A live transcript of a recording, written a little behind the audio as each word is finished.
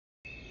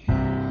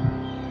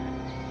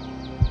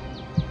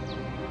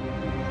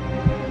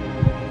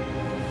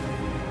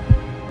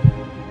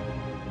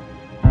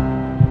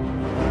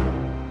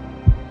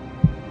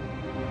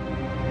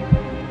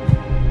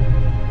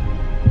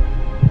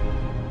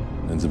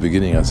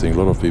beginning, I think a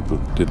lot of people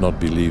did not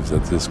believe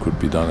that this could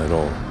be done at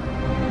all.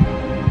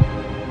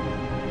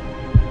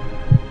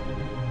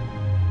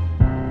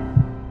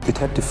 It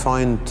had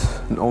defined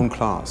an own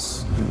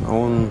class, an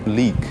own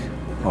league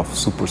of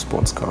super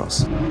sports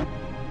cars.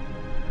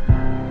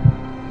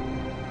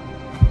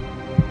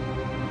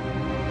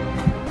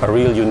 A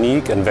real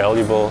unique and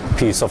valuable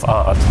piece of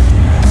art.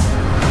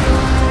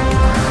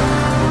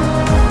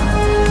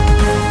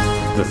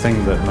 The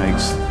thing that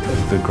makes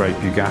the great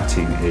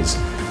Bugatti is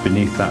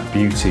beneath that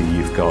beauty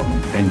you've got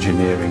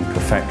engineering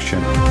perfection.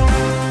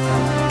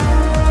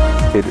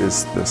 It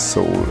is the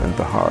soul and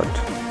the heart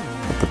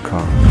of the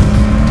car.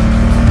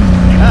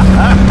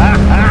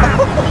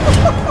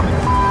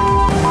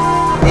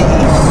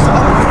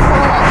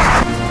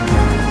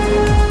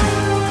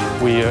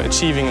 We are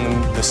achieving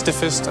the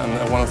stiffest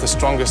and one of the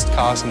strongest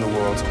cars in the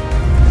world.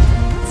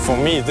 For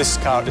me, this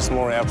car is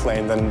more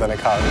airplane than a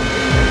car.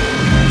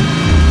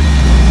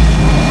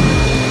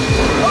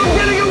 I'm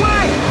getting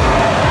away!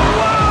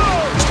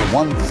 Whoa! It's the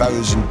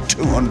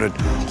 1,200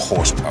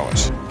 horsepower.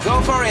 Go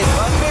for it!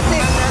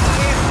 150!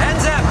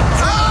 Hands up!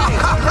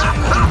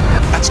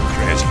 That's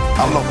great. I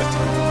love it.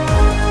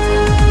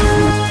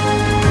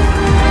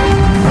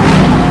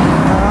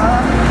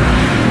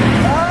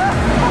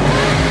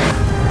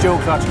 Dual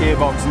clutch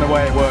gearbox and the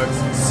way it works,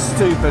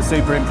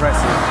 super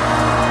impressive.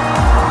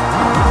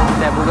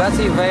 Der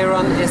Bugatti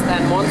Veyron ist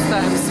ein Monster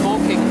im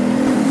Smoking.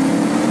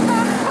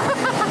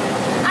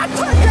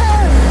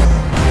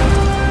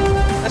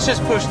 Let's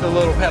just push the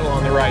little pedal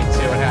on the right and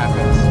see what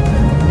happens.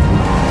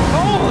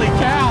 Holy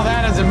cow,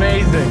 that is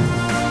amazing.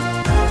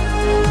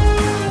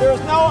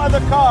 There's no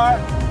other car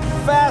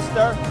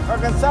faster or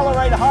can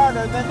accelerate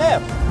harder than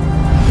this.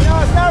 You know,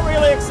 it's not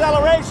really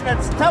acceleration,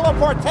 it's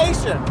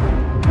teleportation.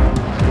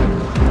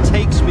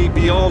 Takes me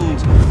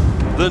beyond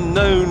the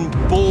known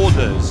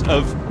borders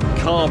of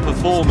car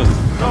performance.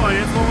 So,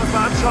 jetzt wollen wir uns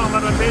mal anschauen,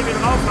 was das Baby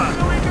drauf hat.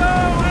 Here we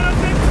go,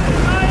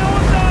 170,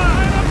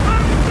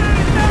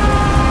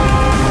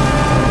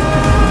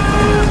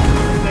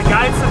 300! Der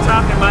geilste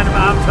Tag in meinem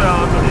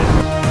Abenteuerauto.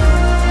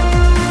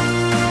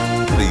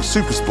 The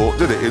Supersport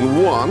did it in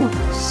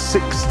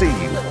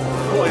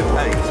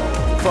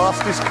 1:16.8.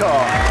 Fastest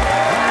car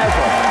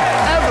ever.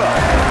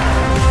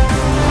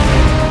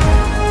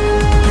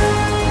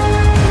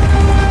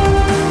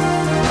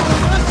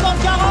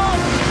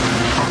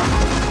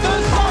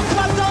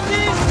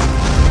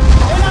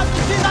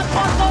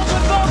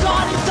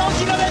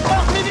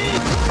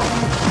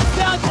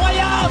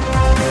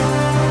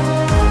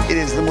 It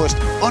is the most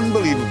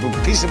unbelievable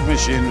piece of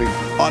machinery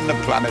on the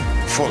planet,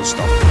 full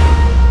stop.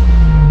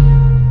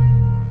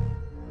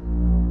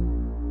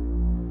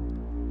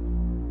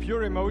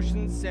 Pure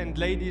emotions, and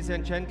ladies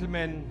and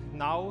gentlemen,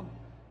 now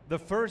the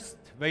first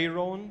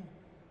Veyron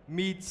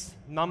meets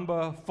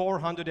number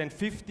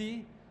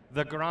 450,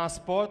 the Grand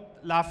Sport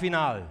La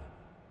Finale.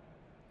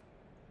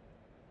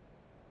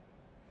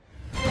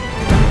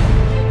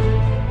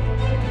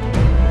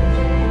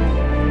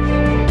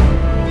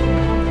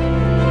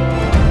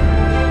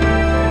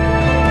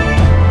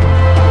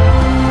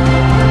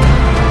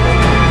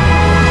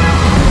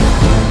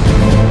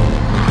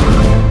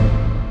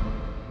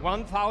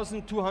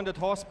 (1,200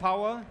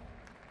 horsepower),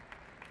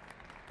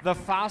 the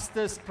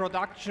fastest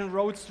production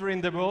roadster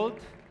in the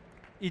world.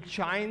 It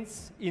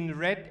shines in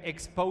red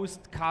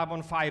exposed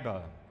carbon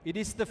fiber. It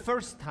is the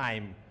first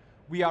time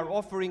we are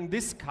offering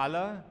this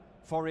color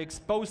for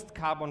exposed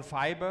carbon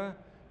fiber,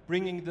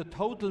 bringing the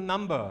total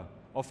number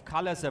of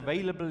colors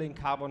available in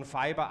carbon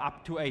fiber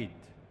up to 8.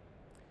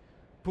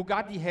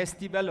 Bugatti has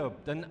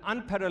developed an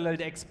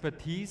unparalleled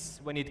expertise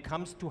when it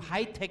comes to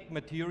high-tech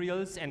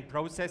materials and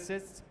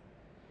processes,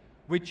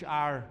 which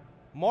are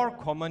more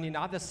common in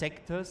other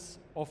sectors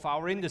of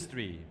our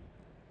industry.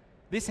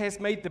 This has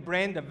made the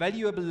brand a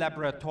valuable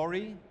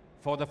laboratory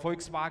for the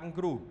Volkswagen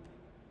Group.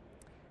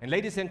 And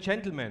ladies and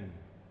gentlemen,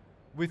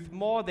 with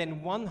more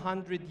than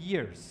 100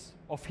 years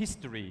of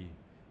history,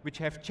 which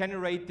have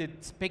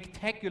generated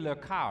spectacular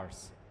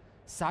cars,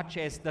 such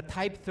as the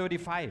Type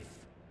 35,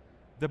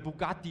 the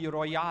Bugatti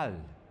Royale,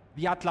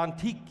 the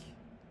Atlantique,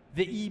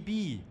 the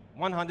EB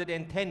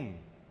 110,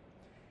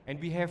 and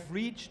we have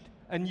reached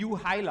a new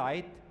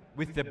highlight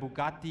with the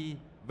Bugatti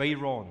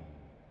Veyron.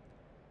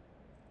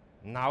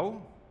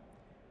 Now,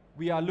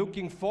 we are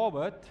looking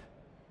forward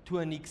to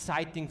an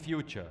exciting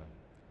future.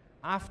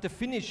 After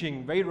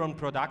finishing Veyron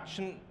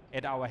production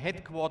at our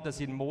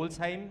headquarters in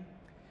Molsheim,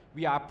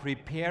 we are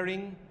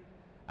preparing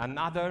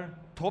another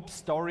top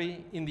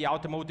story in the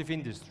automotive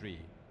industry.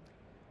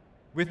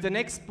 With the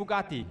next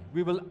Bugatti,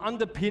 we will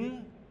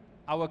underpin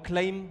our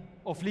claim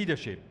of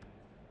leadership.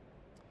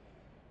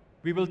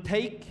 We will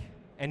take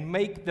and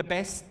make the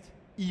best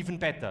even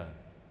better.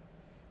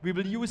 We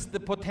will use the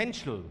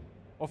potential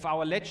of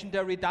our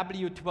legendary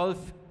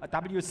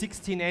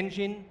W16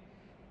 engine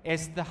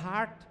as the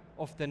heart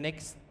of the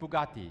next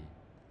Bugatti.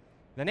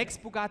 The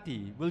next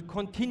Bugatti will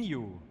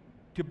continue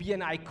to be an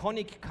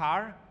iconic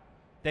car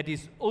that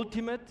is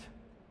ultimate,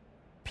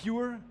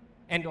 pure,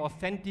 and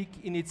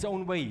authentic in its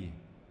own way.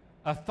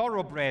 A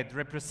thoroughbred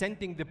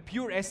representing the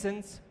pure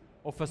essence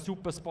of a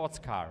super sports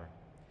car.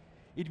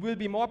 It will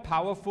be more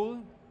powerful,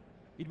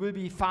 it will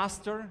be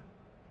faster,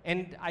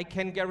 and I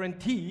can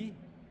guarantee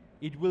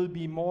it will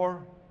be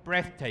more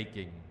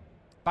breathtaking.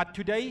 But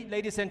today,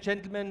 ladies and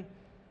gentlemen,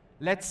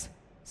 let's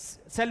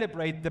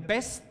celebrate the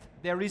best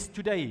there is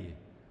today,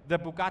 the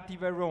Bugatti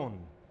Veyron.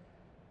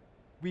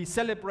 We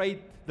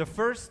celebrate the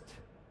first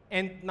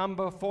and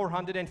number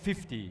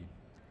 450.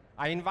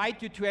 I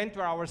invite you to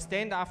enter our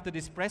stand after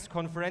this press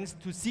conference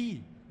to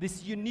see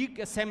this unique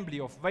assembly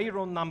of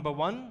Veyron number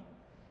 1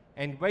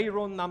 and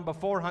Veyron number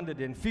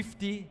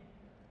 450,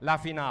 La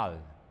Finale.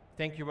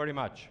 Thank you very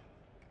much.